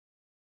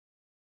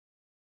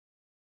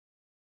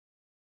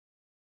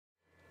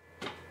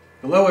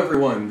Hello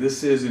everyone,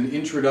 this is an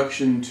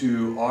introduction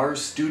to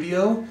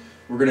RStudio.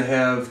 We're going to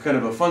have kind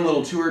of a fun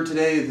little tour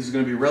today. This is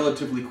going to be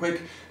relatively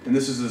quick, and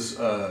this is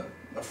a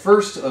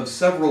first of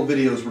several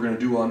videos we're going to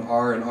do on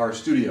R and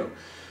RStudio.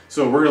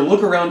 So we're going to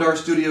look around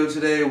RStudio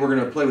today, we're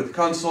going to play with the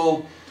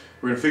console,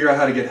 we're going to figure out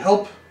how to get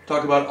help,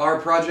 talk about R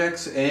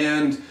projects,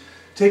 and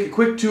take a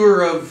quick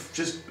tour of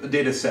just a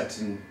data set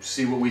and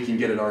see what we can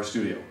get in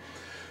RStudio.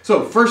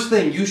 So first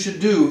thing you should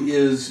do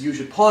is you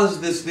should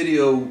pause this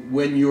video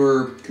when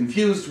you're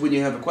confused, when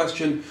you have a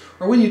question,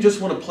 or when you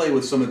just want to play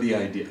with some of the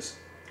ideas.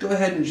 Go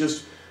ahead and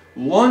just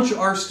launch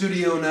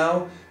RStudio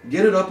now,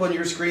 get it up on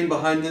your screen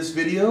behind this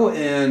video,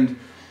 and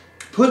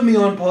put me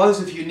on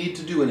pause if you need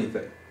to do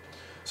anything.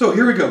 So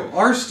here we go.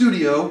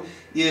 RStudio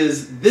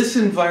is this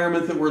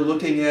environment that we're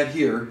looking at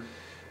here.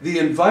 The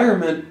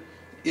environment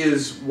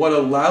is what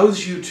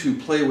allows you to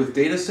play with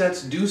data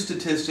sets, do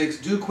statistics,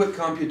 do quick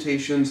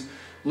computations,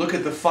 look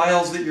at the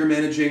files that you're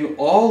managing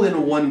all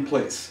in one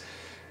place.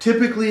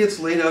 Typically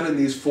it's laid out in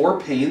these four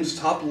panes.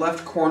 Top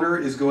left corner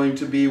is going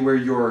to be where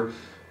your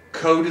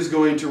code is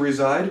going to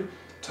reside.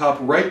 Top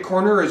right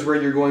corner is where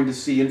you're going to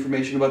see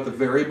information about the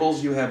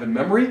variables you have in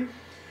memory.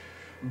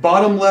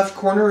 Bottom left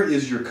corner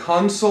is your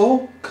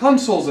console.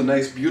 Console's a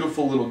nice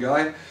beautiful little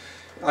guy.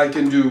 I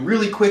can do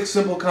really quick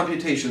simple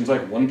computations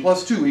like 1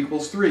 plus 2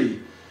 equals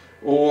 3,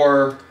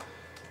 or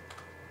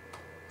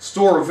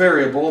store a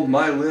variable.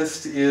 My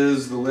list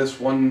is the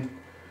list 1,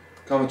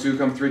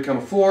 2, 3,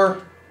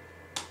 4.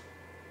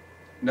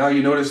 Now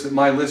you notice that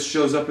my list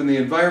shows up in the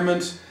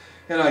environment,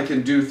 and I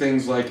can do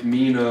things like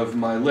mean of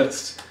my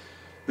list.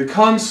 The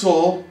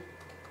console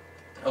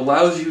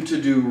allows you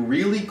to do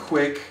really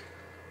quick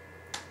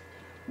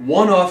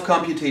one-off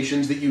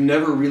computations that you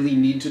never really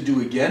need to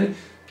do again,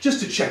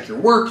 just to check your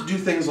work, do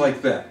things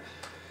like that.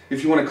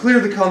 If you want to clear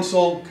the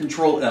console,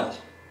 Control L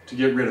to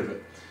get rid of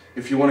it.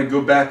 If you want to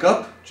go back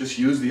up, just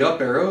use the up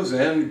arrows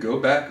and go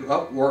back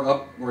up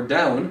or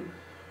down.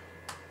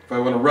 If I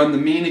want to run the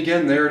mean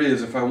again, there it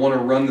is. If I want to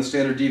run the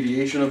standard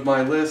deviation of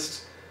my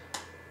list,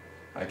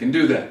 I can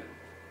do that.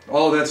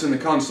 All of that's in the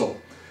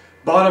console.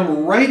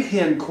 Bottom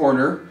right-hand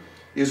corner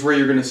is where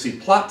you're going to see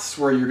plots,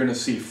 where you're going to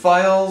see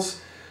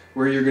files,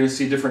 where you're going to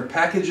see different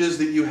packages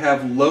that you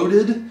have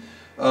loaded.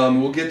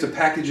 We'll get to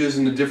packages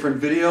in a different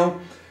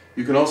video.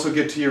 You can also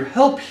get to your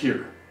help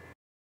here.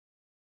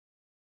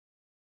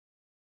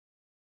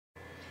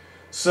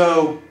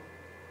 So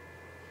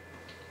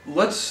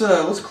let's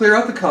clear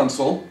out the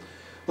console.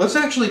 Let's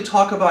actually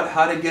talk about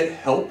how to get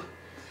help.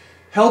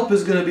 Help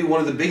is going to be one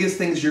of the biggest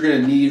things you're going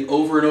to need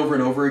over and over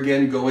and over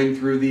again going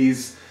through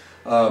these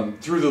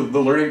through the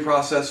learning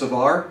process of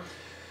R.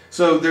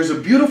 So there's a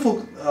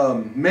beautiful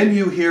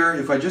menu here.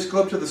 If I just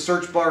go up to the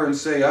search bar and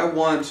say I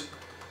want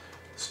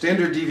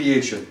standard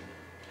deviation,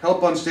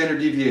 help on standard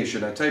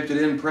deviation, I typed it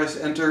in, press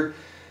enter.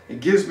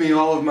 It gives me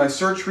all of my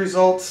search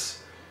results.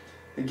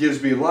 It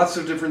gives me lots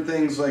of different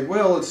things like,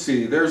 well, let's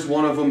see, there's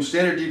one of them,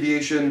 standard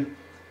deviation.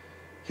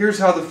 Here's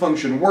how the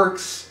function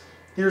works.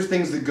 Here's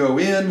things that go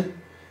in,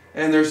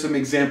 and there's some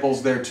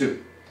examples there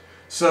too.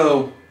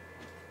 So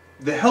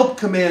the help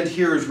command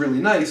here is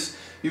really nice.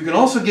 You can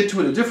also get to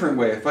it a different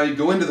way. If I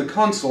go into the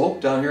console,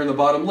 down here in the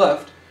bottom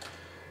left,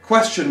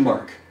 question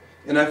mark,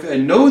 and if I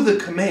know the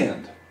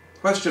command,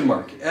 question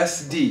mark,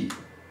 SD,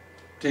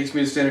 takes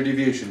me to standard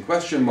deviation,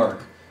 question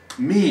mark,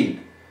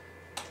 mean,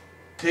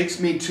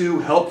 takes me to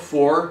help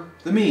for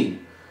the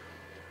mean.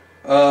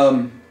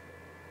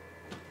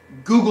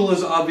 Google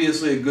is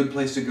obviously a good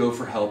place to go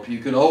for help. You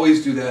can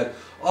always do that.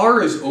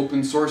 R is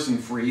open source and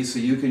free, so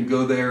you can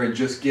go there and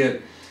just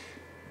get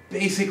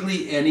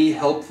basically any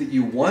help that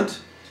you want.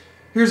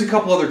 Here's a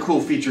couple other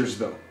cool features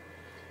though.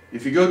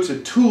 If you go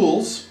to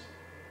Tools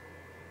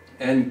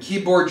and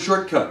Keyboard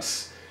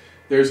Shortcuts,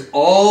 there's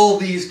all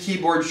these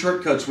keyboard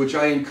shortcuts, which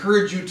I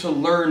encourage you to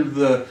learn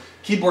the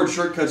keyboard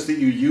shortcuts that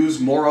you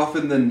use more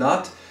often than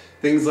not.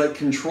 Things like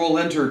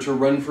Control-Enter to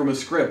run from a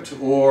script,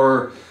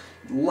 or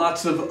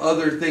lots of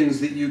other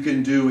things that you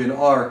can do in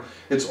R.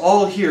 It's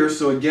all here,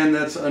 so again,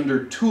 that's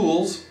under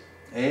Tools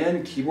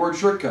and Keyboard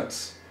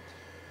Shortcuts.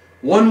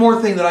 One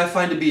more thing that I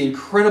find to be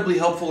incredibly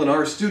helpful in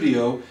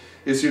RStudio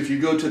is if you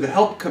go to the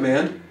Help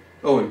command.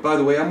 Oh, and by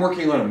the way, I'm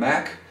working on a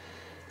Mac,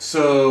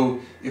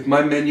 so if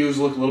my menus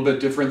look a little bit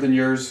different than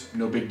yours,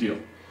 no big deal.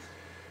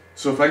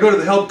 So if I go to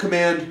the Help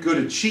command, go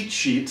to Cheat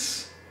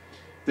Sheets,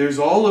 there's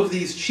all of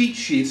these cheat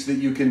sheets that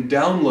you can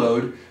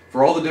download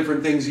for all the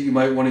different things that you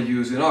might want to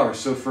use in R.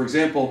 So for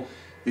example,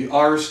 the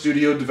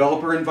RStudio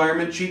Developer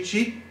Environment cheat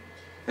sheet,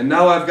 and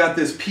now I've got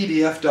this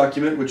PDF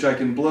document which I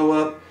can blow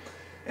up,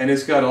 and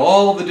it's got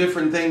all the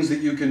different things that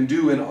you can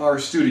do in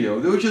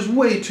RStudio, which is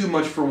way too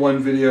much for one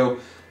video.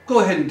 Go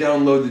ahead and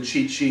download the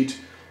cheat sheet.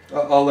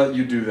 I'll let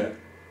you do that.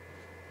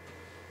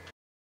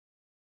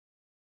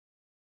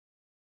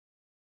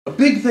 A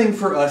big thing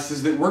for us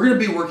is that we're going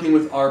to be working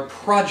with our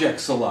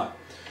projects a lot.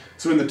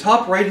 So in the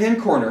top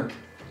right-hand corner,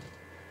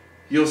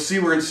 you'll see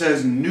where it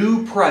says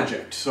New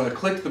Project. So I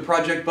click the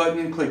Project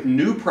button, click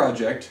New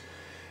Project.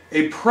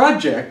 A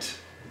project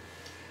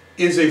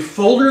is a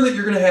folder that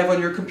you're going to have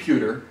on your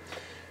computer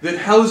that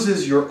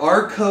houses your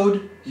R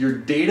code, your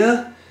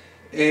data,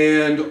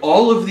 and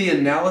all of the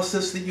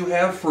analysis that you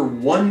have for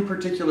one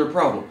particular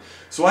problem.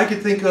 So I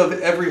could think of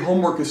every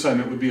homework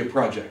assignment would be a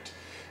project.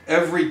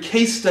 Every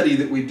case study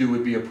that we do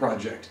would be a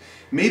project.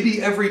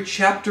 Maybe every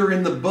chapter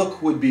in the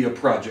book would be a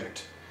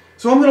project.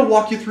 So I'm going to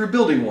walk you through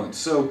building one.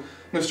 So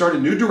I'm going to start a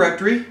new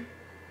directory. I'm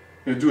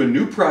going to do a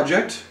new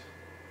project.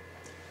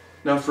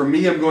 Now for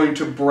me, I'm going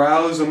to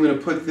browse. I'm going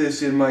to put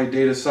this in my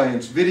data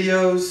science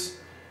videos.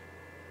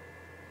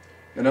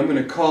 And I'm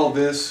going to call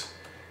this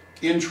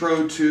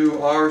Intro to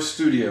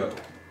RStudio.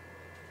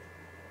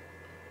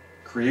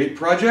 Create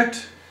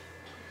project.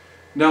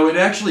 Now it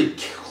actually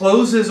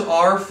closes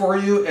R for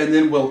you and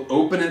then we'll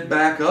open it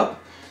back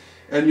up.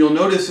 And you'll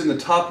notice in the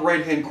top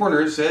right hand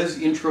corner it says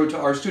Intro to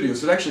RStudio.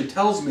 So it actually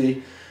tells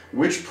me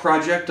which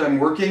project I'm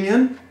working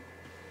in.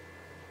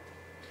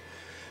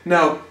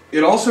 Now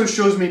it also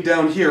shows me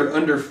down here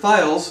under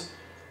Files,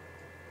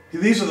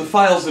 these are the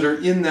files that are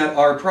in that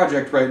R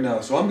project right now.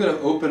 So I'm going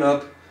to open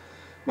up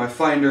my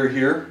Finder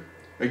here.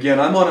 Again,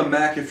 I'm on a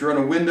Mac. If you're on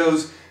a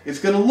Windows, it's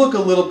going to look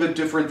a little bit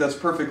different. That's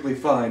perfectly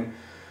fine.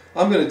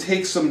 I'm going to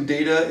take some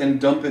data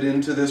and dump it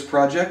into this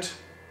project.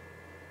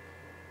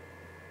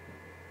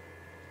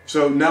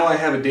 So now I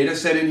have a data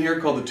set in here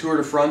called the Tour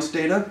de France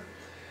data.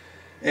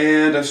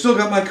 And I've still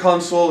got my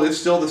console. It's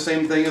still the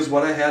same thing as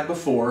what I had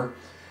before.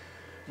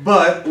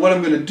 But what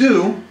I'm going to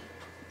do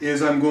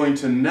is I'm going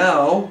to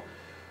now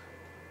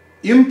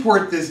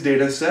import this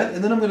data set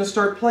and then I'm going to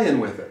start playing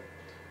with it.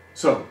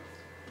 So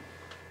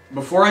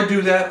before I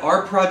do that,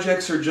 our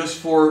projects are just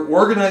for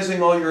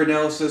organizing all your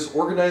analysis,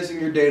 organizing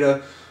your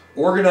data,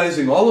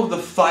 organizing all of the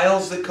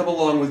files that come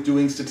along with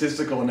doing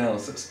statistical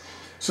analysis.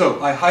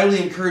 So I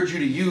highly encourage you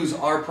to use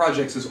our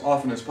projects as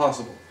often as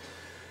possible.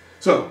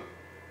 So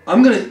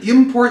I'm going to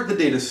import the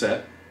data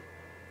set.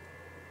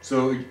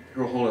 So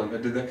hold on,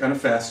 I did that kind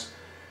of fast.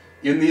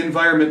 In the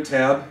Environment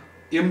tab,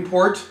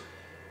 import,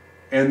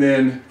 and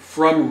then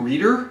from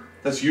Reader,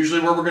 that's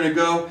usually where we're going to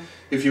go.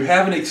 If you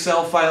have an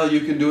Excel file, you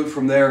can do it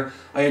from there.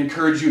 I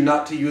encourage you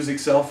not to use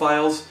Excel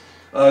files.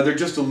 They're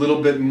just a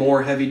little bit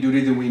more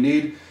heavy-duty than we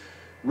need.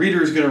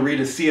 Reader is going to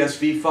read a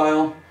CSV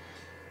file.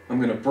 I'm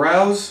going to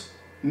browse.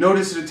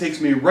 Notice that it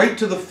takes me right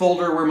to the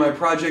folder where my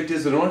project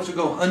is. I don't have to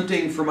go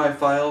hunting for my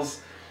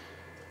files.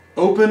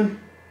 Open.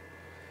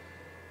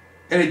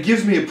 And it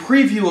gives me a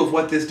preview of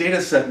what this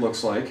data set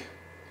looks like.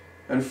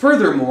 And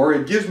furthermore,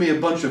 it gives me a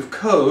bunch of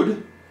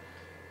code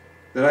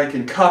that I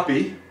can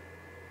copy.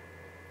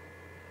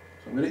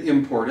 So I'm going to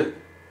import it. It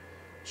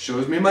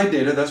shows me my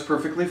data. That's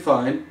perfectly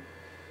fine.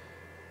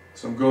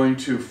 So I'm going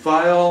to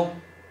File.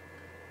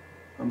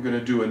 I'm going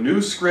to do a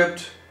new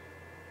script.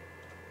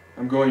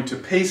 I'm going to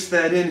paste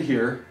that in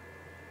here.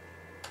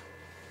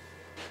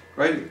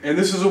 Right? And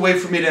this is a way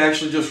for me to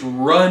actually just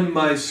run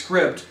my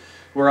script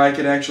where I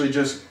can actually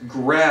just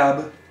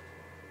grab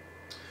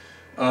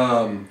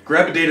a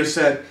data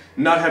set,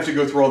 not have to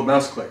go through all the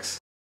mouse clicks.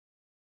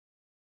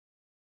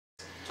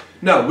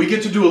 Now, we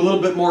get to do a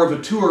little bit more of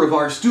a tour of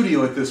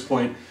RStudio at this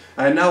point.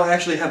 I now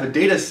actually have a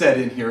data set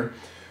in here.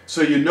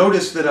 So you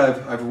notice that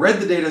I've read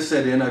the data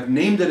set in, I've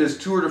named it as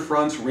Tour de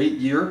France rate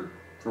year,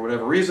 for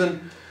whatever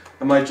reason.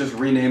 I might just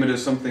rename it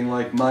as something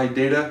like My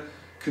Data.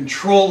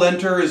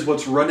 Control-Enter is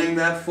what's running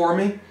that for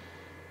me.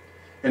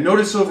 And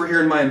notice over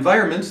here in my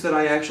environments that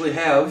I actually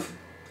have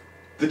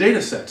the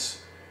data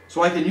sets.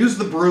 So I can use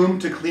the broom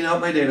to clean out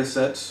my data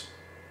sets.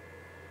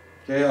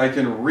 Okay, I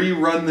can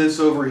rerun this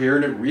over here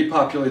and it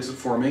repopulates it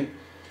for me.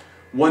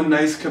 One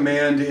nice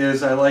command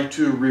is I like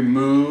to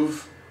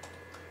remove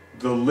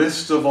the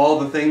list of all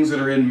the things that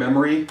are in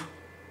memory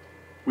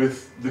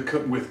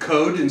with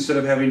code instead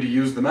of having to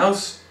use the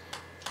mouse.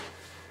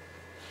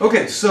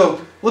 Okay,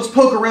 so let's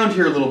poke around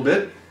here a little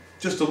bit.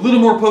 Just a little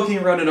more poking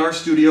around in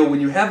RStudio. When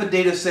you have a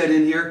data set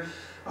in here,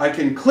 I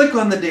can click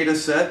on the data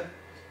set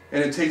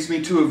and it takes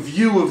me to a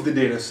view of the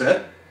data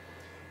set.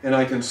 And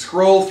I can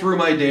scroll through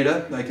my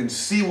data. I can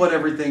see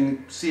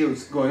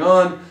what's going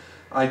on.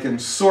 I can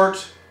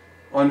sort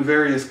on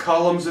various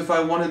columns if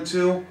I wanted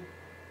to.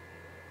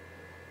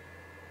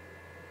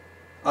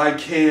 I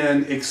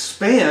can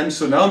expand,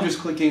 so now I'm just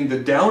clicking the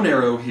down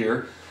arrow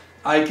here.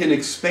 I can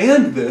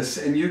expand this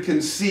and you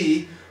can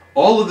see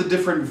all of the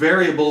different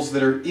variables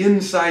that are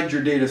inside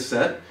your data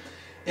set,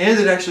 and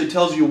it actually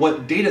tells you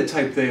what data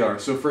type they are.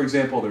 So for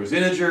example, there's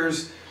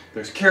integers,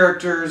 there's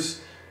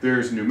characters,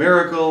 there's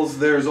numericals,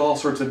 there's all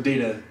sorts of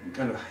data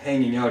kind of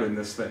hanging out in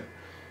this thing.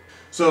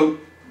 So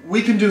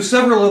we can do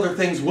several other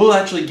things. We'll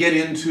actually get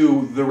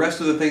into the rest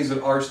of the things that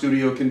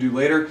RStudio can do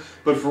later,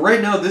 but for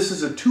right now this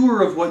is a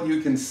tour of what you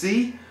can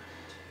see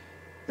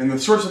and the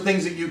sorts of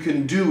things that you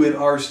can do in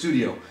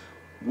RStudio.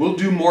 We'll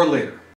do more later.